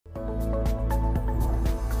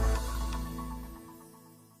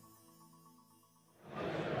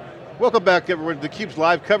Welcome back everyone to theCUBE's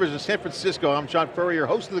live coverage in San Francisco. I'm John Furrier,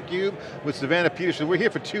 host of theCUBE with Savannah Peterson. We're here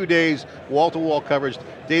for 2 days, wall-to-wall coverage,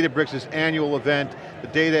 Databricks' annual event, the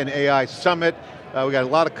Data and AI Summit. We got a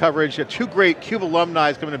lot of coverage. Got 2 great CUBE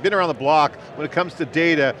alumni coming in, been around the block. When it comes to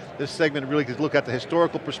data, this segment really could look at the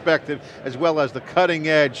historical perspective as well as the cutting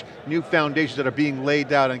edge, new foundations that are being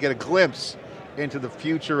laid out and get a glimpse into the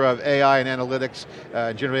future of AI and analytics.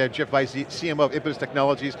 Generally, Jeff Veis, CMO of Impetus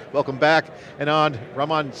Technologies. Welcome back. And Anand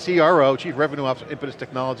Raman, CRO, Chief Revenue Officer of Impetus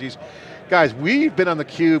Technologies. Guys, we've been on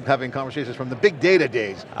theCUBE having conversations from the big data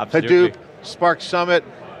days. Absolutely. Hadoop, Spark Summit.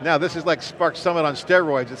 Now this is like Spark Summit on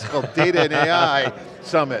steroids. It's called Data and AI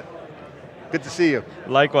Summit. Good to see you.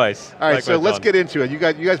 Likewise. All right, Likewise, so let's John. get into it. You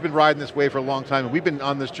guys have been riding this wave for a long time, and we've been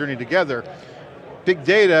on this journey together. Big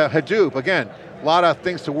data, Hadoop, again, a lot of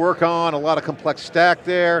things to work on, a lot of complex stack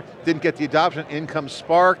there, didn't get the adoption, in comes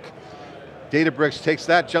Spark. Databricks takes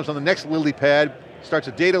that, jumps on the next lily pad, starts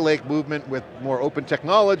a data lake movement with more open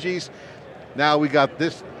technologies. Now we got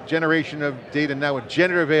this generation of data now with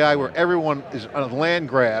generative AI where everyone is on a land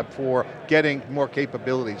grab for getting more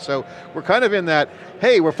capabilities. So we're kind of in that,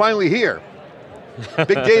 hey, we're finally here.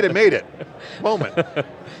 Big data made it moment.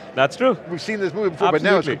 That's true. We've seen this movie before, Absolutely.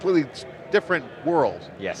 but now it's a completely different world.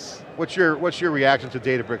 Yes. What's your reaction to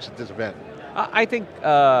Databricks at this event? I think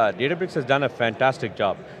Databricks has done a fantastic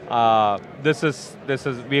job. We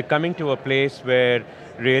are coming to a place where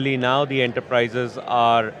really now the enterprises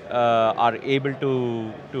are able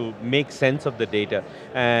to make sense of the data.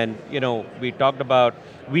 And we talked about,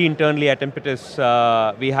 we internally at Impetus,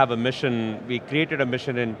 we have a mission, we created a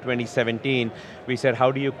mission in 2017. We said,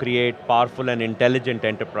 how do you create powerful and intelligent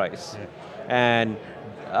enterprise? Yeah. And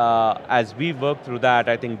as we work through that,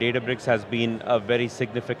 I think Databricks has been a very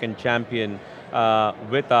significant champion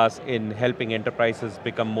with us in helping enterprises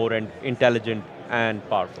become more intelligent and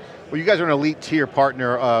powerful. Well, you guys are an elite tier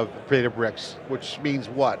partner of Databricks, which means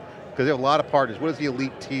what? Because they have a lot of partners. What is the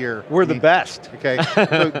elite tier? We're the best. Okay,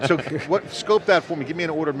 so scope that for me. Give me an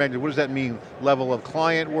order of magnitude. What does that mean? Level of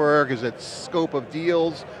client work? Is it scope of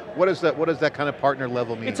deals? What does that kind of partner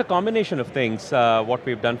level mean? It's a combination of things, what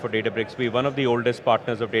we've done for Databricks. We're one of the oldest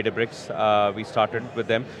partners of Databricks. We started with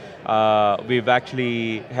them. We've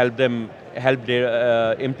actually helped them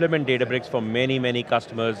implement Databricks for many, many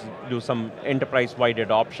customers, do some enterprise-wide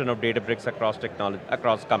adoption of Databricks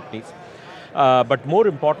across companies. But more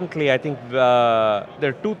importantly, I think there are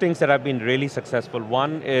 2 things that have been really successful.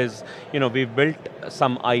 One is, we've built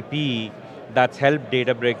some IP that's helped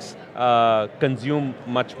Databricks consume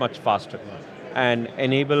much, much faster and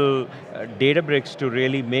enable Databricks to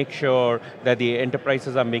really make sure that the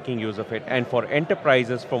enterprises are making use of it. And for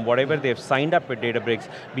enterprises, from whatever they've signed up with Databricks,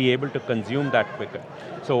 be able to consume that quicker.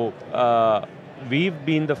 So we've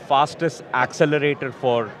been the fastest accelerator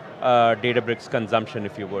for Databricks consumption,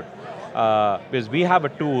 if you would. Because we have a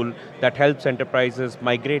tool that helps enterprises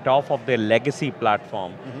migrate off of their legacy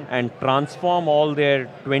platform and transform all their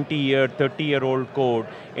 20-year, 30-year-old code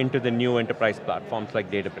into the new enterprise platforms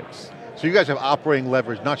like Databricks. So you guys have operating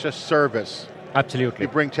leverage, not just service. Absolutely.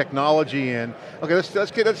 You bring technology in. Okay,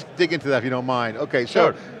 let's dig into that if you don't mind. Okay,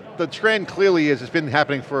 so the trend clearly is, it's been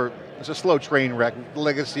happening for, it's a slow train wreck.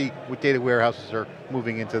 Legacy with data warehouses are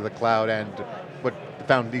moving into the cloud, and what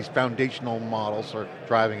these foundational models are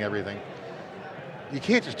driving everything. You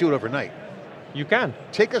can't just do it overnight. You can.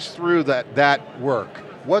 Take us through that work.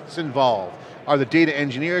 What's involved? Are the data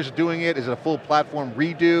engineers doing it? Is it a full platform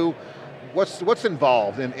redo? What's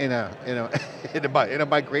involved in a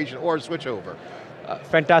migration or a switchover?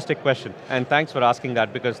 Fantastic question, and thanks for asking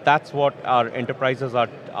that, because that's what our enterprises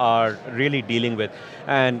are really dealing with.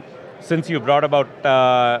 And since you brought about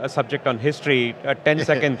a subject on history, 10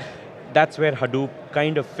 seconds, that's where Hadoop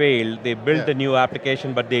kind of failed. They built a new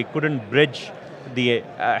application, but they couldn't help bridge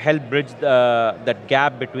that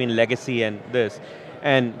gap between legacy and this.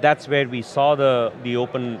 And that's where we saw the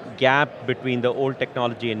open gap between the old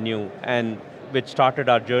technology and new, and which started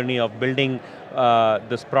our journey of building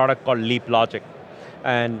this product called Leap Logic.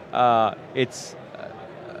 And it's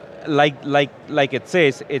like it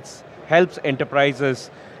says, it helps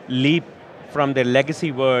enterprises leap from their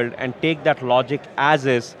legacy world and take that logic as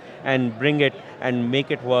is and bring it and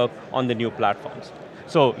make it work on the new platforms.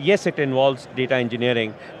 So yes, it involves data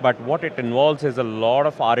engineering, but what it involves is a lot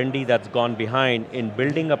of R&D that's gone behind in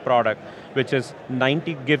building a product which is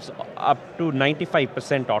gives up to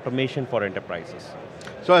 95% automation for enterprises.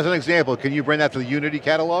 So as an example, can you bring that to the Unity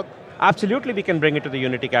catalog? Absolutely, we can bring it to the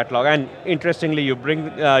Unity catalog, and interestingly, you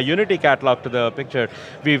bring Unity catalog to the picture.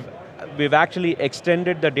 We've actually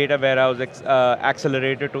extended the data warehouse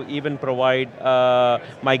accelerator to even provide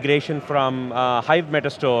migration from Hive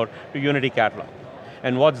Metastore to Unity catalog.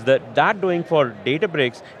 And what's that doing for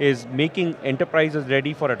Databricks is making enterprises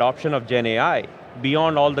ready for adoption of Gen AI,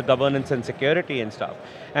 beyond all the governance and security and stuff.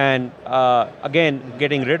 And again,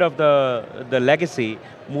 getting rid of the legacy,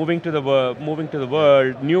 moving to the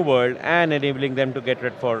world, new world, and enabling them to get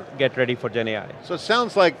ready for Gen AI. So it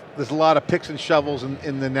sounds like there's a lot of picks and shovels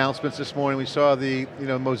in the announcements this morning. We saw the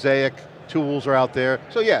Mosaic tools are out there.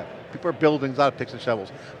 So yeah, people are building a lot of picks and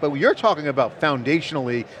shovels. But you're talking about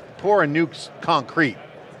foundationally pouring new concrete,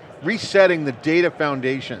 resetting the data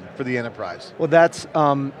foundation for the enterprise. Well, that's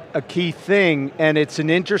a key thing, and it's an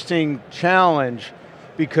interesting challenge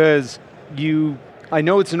because I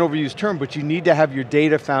know it's an overused term, but you need to have your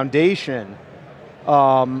data foundation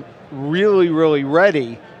really, really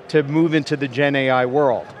ready to move into the Gen AI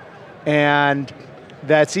world. And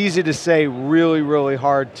that's easy to say, really, really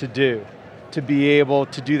hard to do, to be able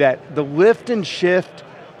to do that. The lift and shift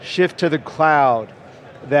to the cloud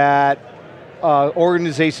that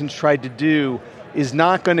organizations tried to do is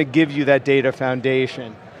not going to give you that data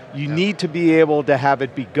foundation. You need to be able to have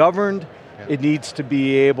it be governed, it needs to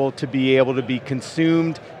be able to be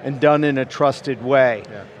consumed and done in a trusted way.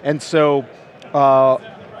 And so, only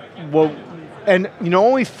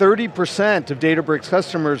 30% of Databricks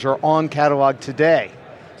customers are on catalog today.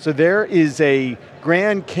 So there is a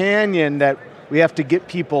Grand Canyon that we have to get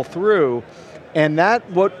people through, and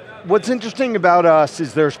what's interesting about us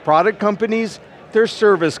is there's product companies, there's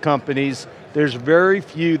service companies, there's very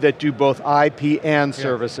few that do both IP and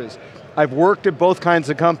services. I've worked at both kinds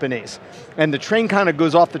of companies, and the train kind of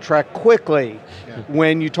goes off the track quickly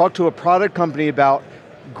when you talk to a product company about,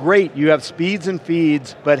 great, you have speeds and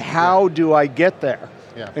feeds, but how do I get there?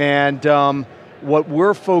 And what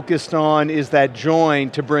we're focused on is that join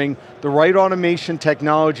to bring the right automation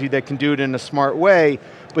technology that can do it in a smart way,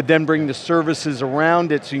 but then bring the services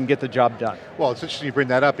around it so you can get the job done. Well, it's interesting you bring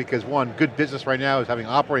that up because one, good business right now is having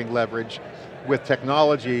operating leverage with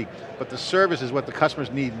technology, but the service is what the customers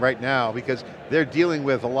need right now because they're dealing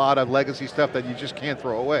with a lot of legacy stuff that you just can't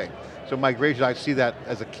throw away. So migration, I see that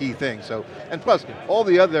as a key thing. So, and plus, all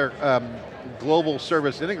the other global system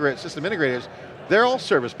integrators, they're all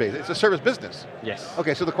service-based, it's a service business. Yes.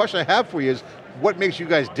 Okay, so the question I have for you is, what makes you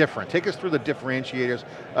guys different? Take us through the differentiators.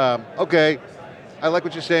 Okay, I like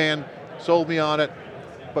what you're saying, sold me on it,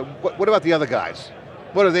 but what about the other guys?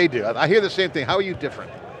 What do they do? I hear the same thing, how are you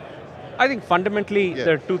different? I think fundamentally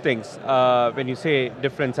there are two things. When you say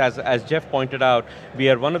difference, as Jeff pointed out, we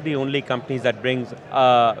are one of the only companies that brings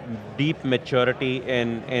deep maturity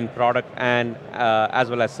in product and as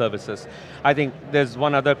well as services. I think there's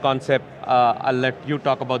one other concept, I'll let you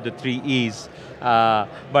talk about the 3 E's,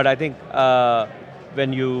 but I think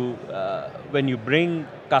when you bring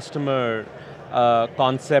customer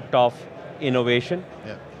concept of innovation,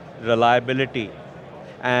 reliability,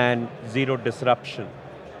 and zero disruption,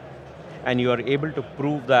 and you are able to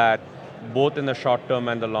prove that both in the short term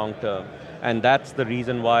and the long term, and that's the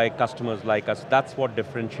reason why customers like us. That's what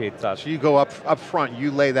differentiates us. So you go up front,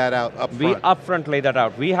 you lay that out up front. We upfront lay that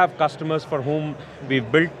out. We have customers for whom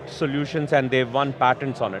we've built solutions and they've won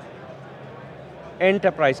patents on it.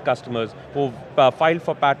 Enterprise customers who've filed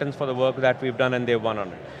for patents for the work that we've done and they've won on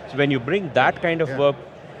it. So when you bring that kind of work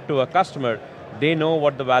to a customer, they know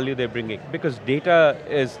what the value they're bringing. Because data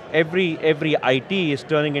is, every IT is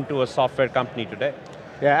turning into a software company today.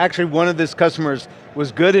 Yeah, actually one of these customers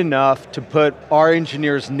was good enough to put our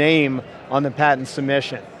engineer's name on the patent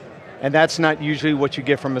submission. And that's not usually what you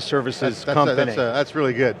get from a services company. That's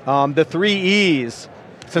really good. The 3 E's,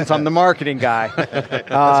 since I'm the marketing guy,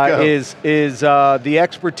 is the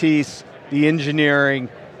expertise, the engineering,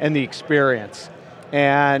 and the experience.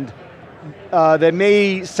 And that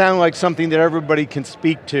may sound like something that everybody can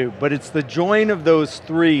speak to, but it's the join of those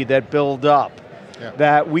 3 that build up,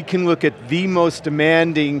 that we can look at the most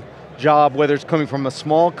demanding job, whether it's coming from a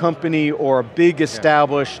small company or a big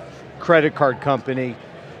established credit card company.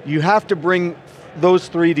 You have to bring those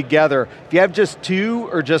 3 together. If you have just 2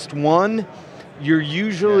 or just 1, you're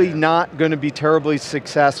usually not going to be terribly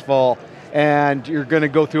successful, and you're going to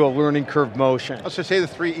go through a learning curve motion. Let's just say the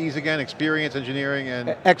 3 E's again: experience, engineering,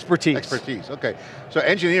 and expertise. Expertise, okay. So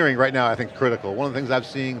engineering right now I think is critical. One of the things I've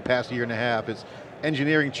seen the past year and a half is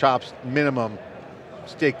engineering chops minimum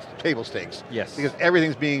table stakes. Yes. Because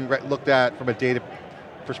everything's being looked at from a data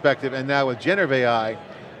perspective, and now with generative AI,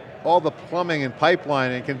 all the plumbing and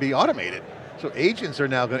pipelining can be automated. So agents are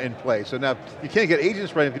now in play. So now you can't get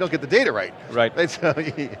agents right if you don't get the data right. Right. It's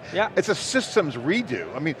a systems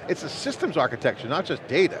redo. I mean, it's a systems architecture, not just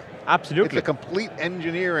data. Absolutely. It's a complete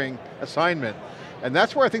engineering assignment. And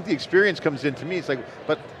that's where I think the experience comes in to me. It's like,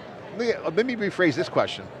 but let me rephrase this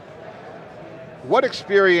question. What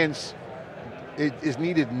experience is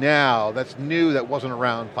needed now that's new that wasn't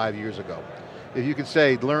around 5 years ago? If you could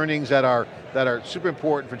say learnings that are super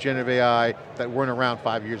important for generative AI that weren't around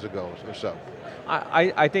 5 years ago or so.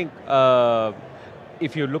 I think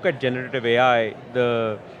if you look at generative AI,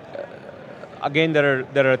 again,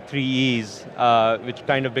 there are 3 E's, which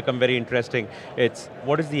kind of become very interesting. It's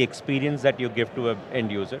what is the experience that you give to an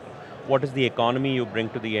end user? What is the economy you bring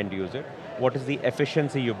to the end user? What is the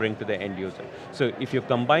efficiency you bring to the end user? So if you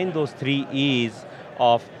combine those 3 E's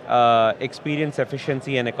of experience,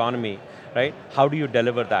 efficiency, and economy, right? How do you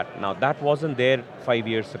deliver that? Now that wasn't there 5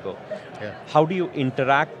 years ago. Yeah. How do you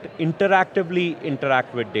interactively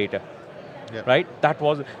interact with data? Yeah. Right? That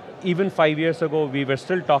was, even 5 years ago, we were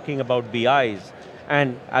still talking about BIs.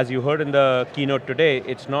 And as you heard in the keynote today,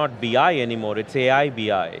 it's not BI anymore, it's AI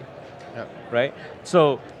BI. Yeah. Right?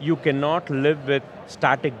 So you cannot live with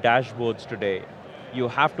static dashboards today. You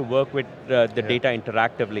have to work with the data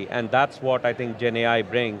interactively, and that's what I think Gen AI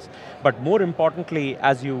brings. But more importantly,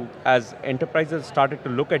 as enterprises started to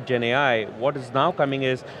look at Gen AI, what is now coming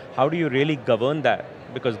is, how do you really govern that?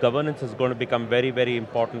 Because governance is going to become very, very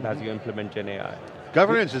important as you implement Gen AI.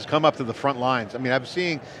 Governance has come up to the front lines. I mean, I'm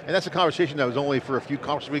seeing, and that's a conversation that was only for a few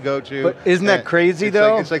conferences we go to. But isn't that crazy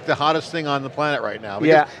though? It's like the hottest thing on the planet right now.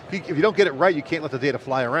 Yeah. If you don't get it right, you can't let the data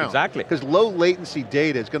fly around. Exactly. Because low latency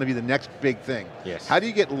data is going to be the next big thing. Yes. How do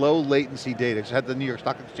you get low latency data? Just had the New York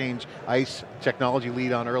Stock Exchange ICE technology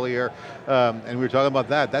lead on earlier, and we were talking about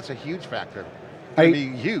that. That's a huge factor. It's going to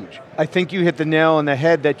be huge. I think you hit the nail on the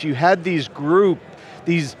head that you had these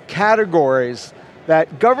categories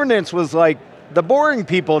that governance was like, the boring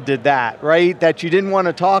people did that, right? That you didn't want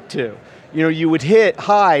to talk to. You know, you would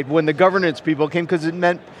hide when the governance people came because it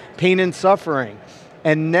meant pain and suffering.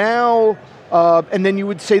 And now, and then you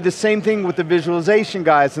would say the same thing with the visualization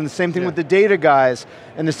guys, and the same thing with the data guys,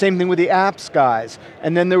 and the same thing with the apps guys,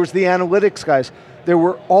 and then there was the analytics guys. There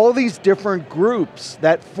were all these different groups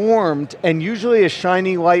that formed, and usually a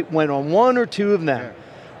shiny light went on one or two of them. Yeah.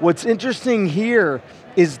 What's interesting here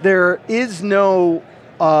is there is no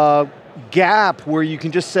gap where you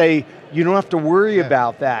can just say, you don't have to worry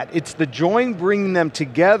about that. It's the join bringing them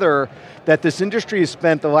together that this industry has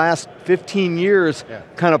spent the last 15 years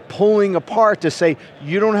kind of pulling apart to say,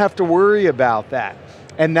 you don't have to worry about that.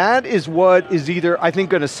 And that is what is either, I think,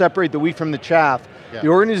 going to separate the wheat from the chaff. The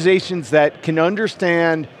organizations that can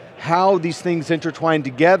understand how these things intertwine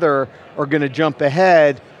together are going to jump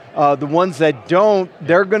ahead. The ones that don't,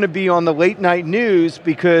 they're going to be on the late night news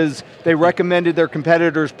because they recommended their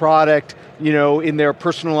competitor's product, you know, in their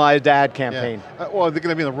personalized ad campaign. Well, they're going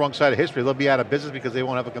to be on the wrong side of history. They'll be out of business because they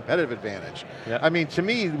won't have a competitive advantage. I mean, to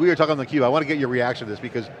me, we were talking on theCUBE, I want to get your reaction to this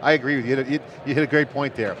because I agree with you. You hit a great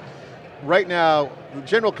point there. Right now, the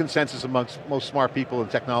general consensus amongst most smart people in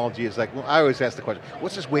technology is like, well, I always ask the question,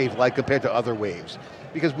 what's this wave like compared to other waves?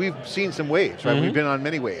 Because we've seen some waves, right? We've been on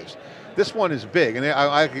many waves. This one is big, and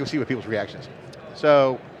I can see what people's reactions.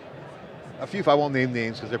 So, a few, I won't name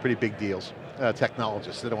names because they're pretty big deals,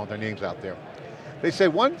 technologists, they don't want their names out there.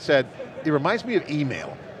 One said, it reminds me of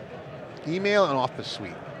email. Email and Office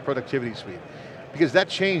Suite, productivity suite. Because that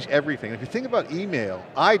changed everything. If you think about email,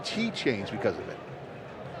 IT changed because of it.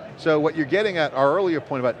 So what you're getting at, our earlier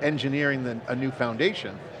point about engineering a new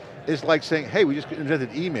foundation, is like saying, hey, we just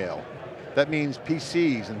invented email. That means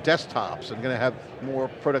PCs and desktops and going to have more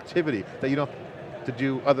productivity that you don't have to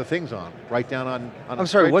do other things on. Write down on I'm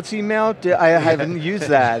sorry, what's email? I haven't used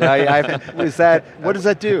that. What does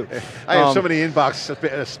that do? I have so many inbox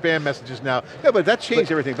spam messages now. Yeah, but that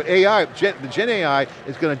changed everything. But AI, the Gen AI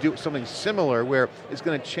is going to do something similar where it's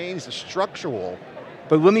going to change the structural.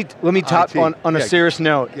 But let me talk on a serious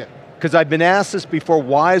note. Because I've been asked this before,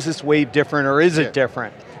 why is this wave different or is it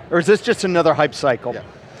different? Or is this just another hype cycle?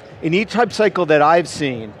 In each hype cycle that I've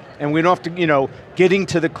seen, and we don't have to, you know, getting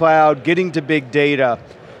to the cloud, getting to big data,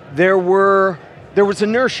 there was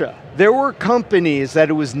inertia. There were companies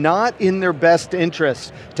that it was not in their best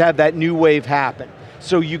interest to have that new wave happen.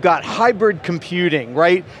 So you got hybrid computing,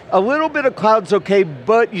 right? A little bit of cloud's okay,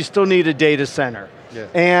 but you still need a data center,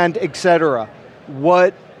 and et cetera.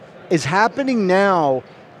 What is happening now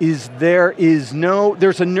is there's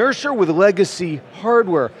inertia with legacy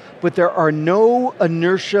hardware, but there are no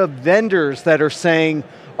inertia vendors that are saying,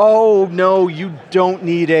 oh no, you don't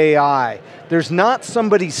need AI. There's not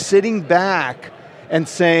somebody sitting back and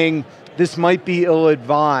saying, this might be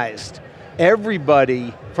ill-advised.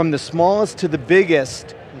 Everybody, from the smallest to the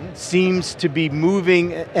biggest, seems to be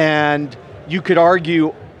moving, and you could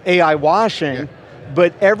argue AI washing,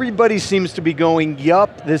 but everybody seems to be going,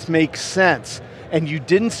 yup, this makes sense. And you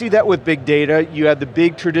didn't see that with big data. You had the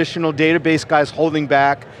big traditional database guys holding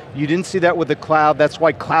back. You didn't see that with the cloud. That's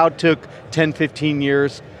why cloud took 10, 15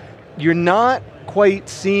 years. You're not quite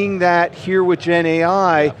seeing that here with Gen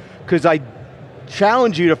AI, because I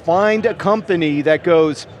challenge you to find a company that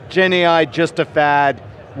goes, Gen AI, just a fad,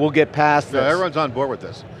 we'll get past this. Everyone's on board with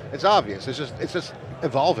this. It's obvious, it's just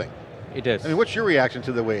evolving. It is. I mean, what's your reaction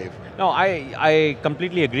to the wave? No, I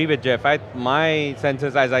completely agree with Jeff. My sense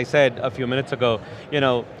is, as I said a few minutes ago,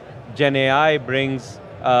 Gen AI brings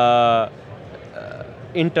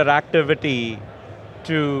interactivity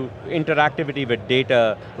with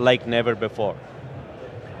data like never before.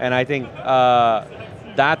 And I think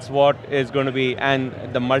that's what is going to be, and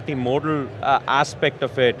the multimodal aspect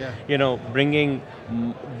of it, bringing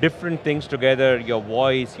different things together, your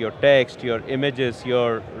voice, your text, your images,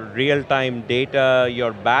 your real-time data,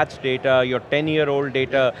 your batch data, your 10-year-old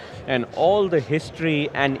data, and all the history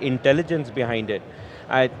and intelligence behind it.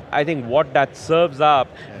 I think what that serves up,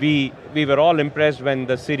 we were all impressed when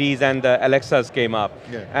the Siris and the Alexas came up.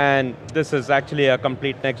 And this is actually a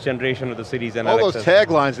complete next generation of the Siris and Alexas. All those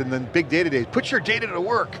taglines in the big data days, put your data to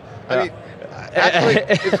work. I mean, actually,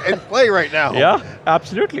 it's in play right now. Yeah,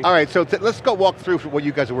 absolutely. All right, so let's go walk through what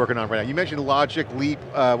you guys are working on right now. You mentioned Logic, Leap,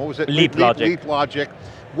 what was it? Leap Logic. Leap Logic.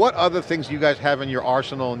 What other things do you guys have in your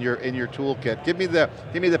arsenal, in your toolkit? Give me some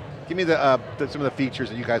of the features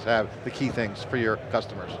that you guys have, the key things for your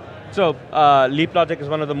customers. So Leap Logic is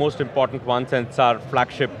one of the most important ones, and it's our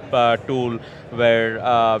flagship tool where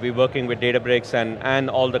we're working with Databricks and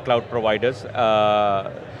all the cloud providers.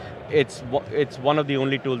 It's one of the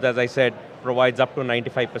only tools, as I said, provides up to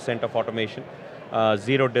 95% of automation,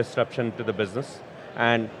 zero disruption to the business,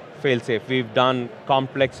 and fail-safe. We've done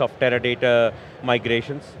complex of Teradata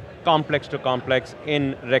migrations, complex to complex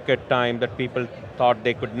in record time that people thought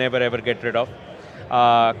they could never ever get rid of.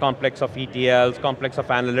 Complex of ETLs, complex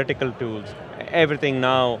of analytical tools, everything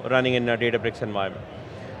now running in a Databricks environment.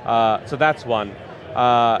 So that's one.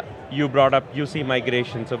 You brought up UC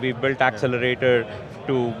migration, so we've built Accelerator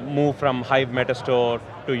to move from Hive Metastore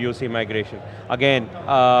to UC migration. Again,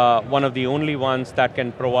 one of the only ones that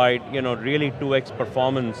can provide really 2x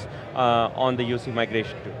performance on the UC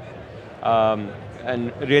migration too.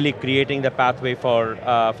 And really creating the pathway for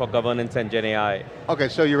governance and Gen AI. Okay,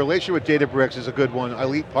 so your relationship with Databricks is a good one,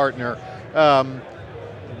 elite partner.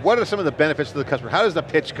 What are some of the benefits to the customer? How does the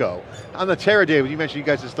pitch go? On the Teradata, you mentioned you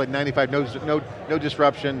guys it's like 95, no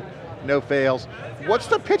disruption, no fails. What's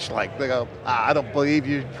the pitch like? They go, I don't believe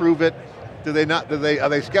you, prove it. Are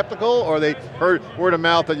they skeptical, or they heard word of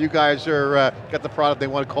mouth that you guys are got the product, they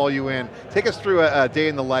want to call you in? Take us through a day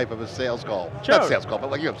in the life of a sales call. Sure. Not sales call, but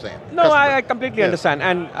like you're saying. No, I completely understand.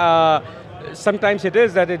 And sometimes it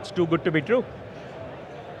is that it's too good to be true.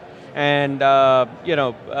 And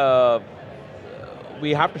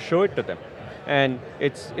we have to show it to them. And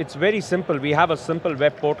it's very simple. We have a simple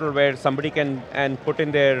web portal where somebody can put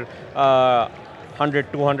in their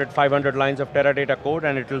 100, 200, 500 lines of Teradata code,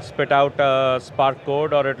 and it'll spit out a Spark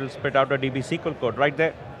code, or it'll spit out a DB SQL code right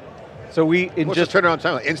there. So what's the turnaround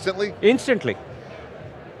time? Instantly? Instantly.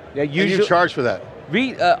 Yeah, and you charge for that?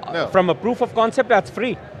 We, from a proof of concept, that's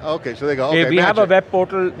free. Okay, so they go, okay, we have a web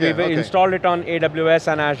portal, we've installed it on AWS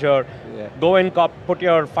and Azure. Yeah. Go and put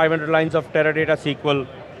your 500 lines of Teradata SQL.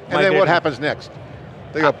 And then what happens next?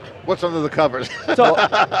 They go, what's under the covers? So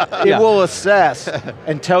it will assess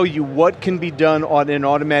and tell you what can be done in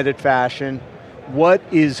automated fashion, what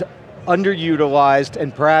is underutilized,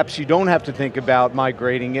 and perhaps you don't have to think about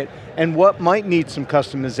migrating it, and what might need some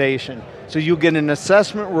customization. So you'll get an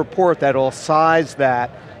assessment report that'll size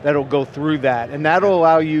that'll go through that, and that'll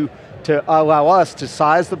allow us to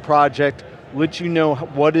size the project, let you know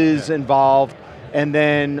what is involved, and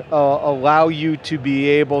then allow you to be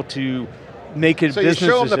able to make it business decisions. So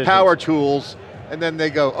you show them the power tools, and then they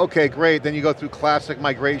go, okay, great, then you go through classic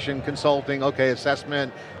migration, consulting, okay,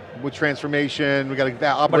 assessment, with transformation, we got to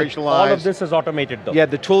operationalize. But all of this is automated though. Yeah,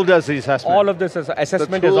 the tool does the assessment. All of this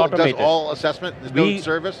assessment is automated. The tool does all assessment, there's no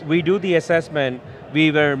service? We do the assessment.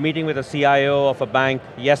 We were meeting with a CIO of a bank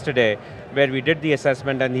yesterday, where we did the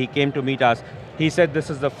assessment, and he came to meet us. He said, this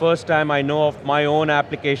is the first time I know of my own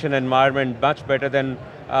application environment much better than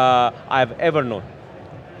I've ever known.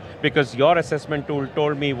 Because your assessment tool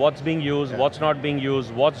told me what's being used, what's not being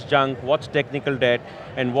used, what's junk, what's technical debt,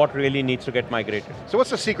 and what really needs to get migrated. So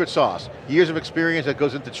what's the secret sauce? Years of experience that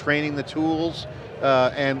goes into training the tools,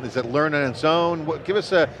 and is it learn on its own? Give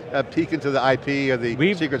us a peek into the IP or the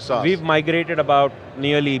secret sauce. We've migrated about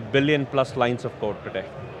nearly billion+ lines of code today,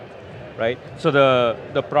 right? So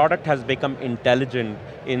the product has become intelligent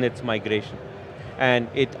in its migration. And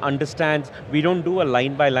it understands, we don't do a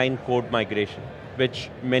line-by-line code migration. which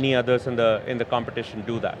many others in the competition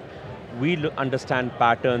do that. We understand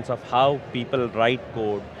patterns of how people write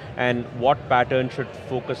code and what pattern should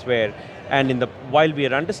focus where. And while we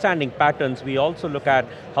are understanding patterns, we also look at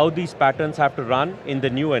how these patterns have to run in the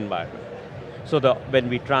new environment. So when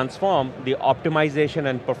we transform, the optimization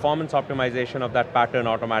and performance optimization of that pattern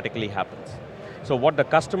automatically happens. So what the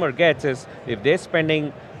customer gets is, if they're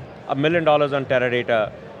spending $1 million on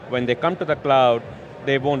Teradata, when they come to the cloud,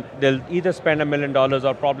 they'll either spend $1 million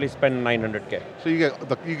or probably spend 900K. So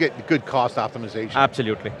you get good cost optimization.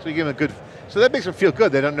 Absolutely. So you give them a good, so that makes them feel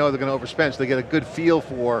good. They don't know they're going to overspend, so they get a good feel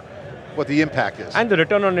for what the impact is. And the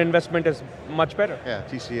return on investment is much better. Yeah,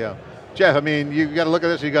 TCO. Jeff, I mean, you got to look at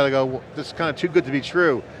this, you got to go, well, this is kind of too good to be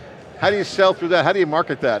true. How do you sell through that? How do you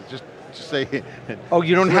market that? Just say. Oh,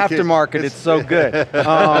 you don't have to market, it's so good.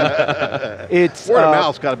 It's word of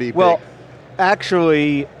mouth's got to be well, big.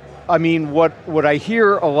 Actually, I mean, what I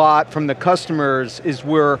hear a lot from the customers is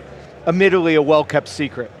we're admittedly a well-kept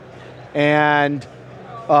secret. And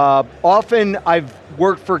often I've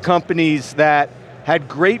worked for companies that had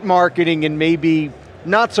great marketing and maybe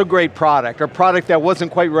not so great product, or product that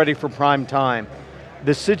wasn't quite ready for prime time.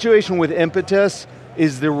 The situation with Impetus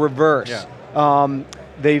is the reverse. Yeah.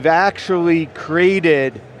 They've actually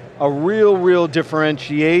created a real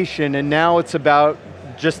differentiation, and now it's about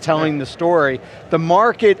just telling the story. The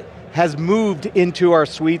market has moved into our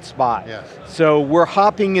sweet spot. Yes. So we're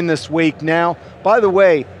hopping in this wake now. By the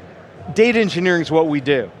way, data engineering is what we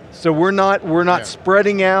do. So we're not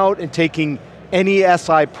spreading out and taking any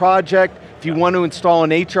SI project. If you want to install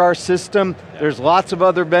an HR system, there's lots of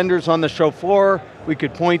other vendors on the show floor we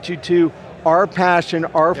could point you to. Our passion,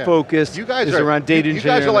 our focus is around data engineering. You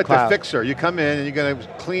guys are like the fixer. You come in and you're going to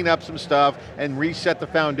clean up some stuff and reset the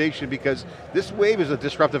foundation, because this wave is a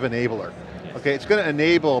disruptive enabler. Okay, it's going to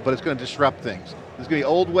enable, but it's going to disrupt things. There's going to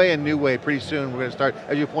be old way and new way pretty soon. We're going to start,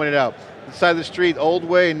 as you pointed out, the side of the street, old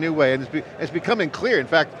way and new way, and it's becoming clear. In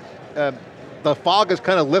fact, the fog is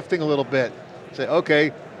kind of lifting a little bit. Say,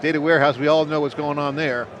 okay, data warehouse, we all know what's going on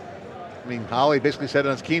there. I mean, Holly basically said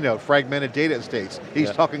in his keynote, fragmented data estates.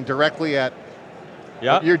 He's talking directly at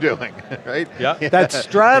what you're doing, right? Yeah. That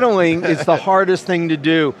straddling is the hardest thing to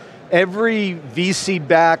do. Every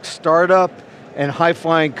VC-backed startup and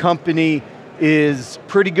high-flying company is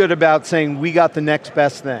pretty good about saying, we got the next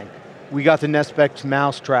best thing. We got the next best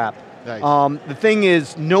mousetrap. Nice. The thing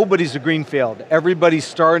is, nobody's a greenfield. Everybody's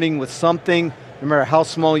starting with something, no matter how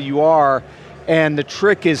small you are, and the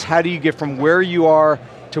trick is, how do you get from where you are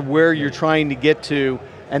to where you're trying to get to,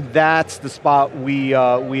 and that's the spot we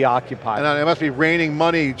occupy. And it must be raining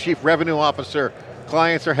money, chief revenue officer.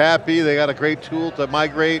 Clients are happy, they got a great tool to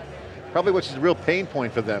migrate, probably which is a real pain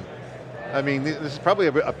point for them. I mean, this is probably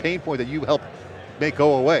a pain point that you help make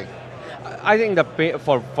go away. I think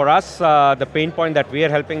for us, the pain point that we are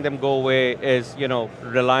helping them go away is,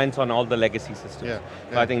 reliance on all the legacy systems. Yeah.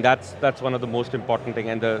 So I think that's one of the most important thing.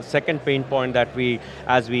 And the second pain point that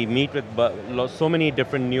as we meet with so many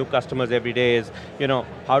different new customers every day is,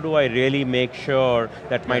 how do I really make sure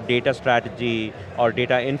that my data strategy or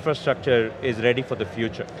data infrastructure is ready for the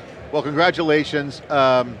future? Well, congratulations. You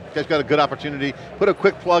guys got a good opportunity. Put a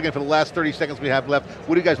quick plug in for the last 30 seconds we have left.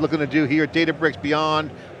 What are you guys looking to do here? Databricks, beyond,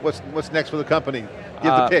 what's next for the company?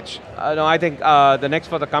 Give the pitch. No, I think the next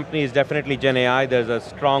for the company is definitely Gen AI. There's a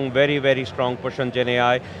strong, very strong push on Gen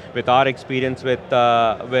AI. With our experience with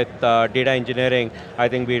data engineering, I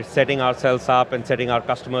think we're setting ourselves up and setting our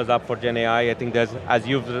customers up for Gen AI. I think as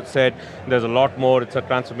you've said, there's a lot more. It's a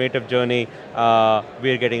transformative journey.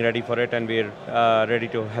 We're getting ready for it, and we're ready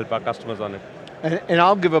to help our customers on it. And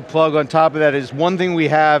I'll give a plug on top of that. Is one thing we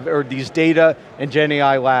have are these data and Gen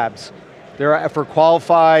AI labs. They're for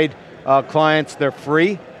qualified clients, they're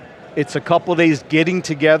free. It's a couple days getting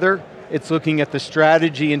together. It's looking at the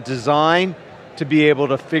strategy and design to be able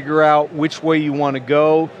to figure out which way you want to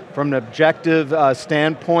go from an objective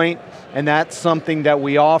standpoint, and that's something that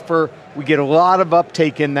we offer. We get a lot of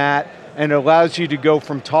uptake in that, and it allows you to go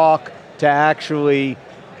from talk to actually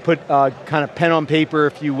put kind of pen on paper,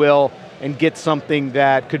 if you will, and get something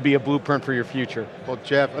that could be a blueprint for your future. Well,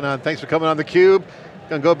 Jeff, Anand, thanks for coming on theCUBE.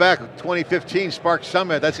 Going to go back, 2015 Spark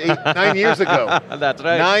Summit, that's 9 years ago. That's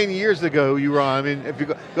right. 9 years ago you were on. I mean, if you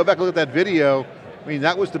go back and look at that video, I mean,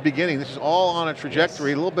 that was the beginning. This is all on a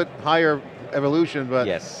trajectory, a little bit higher evolution, but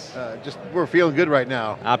just we're feeling good right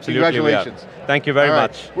now. Absolutely. Congratulations. Thank you very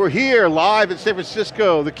much. We're here live in San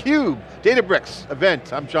Francisco, theCUBE, Databricks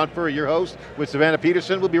event. I'm John Furrier, your host, with Savannah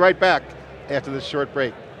Peterson. We'll be right back after this short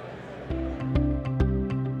break.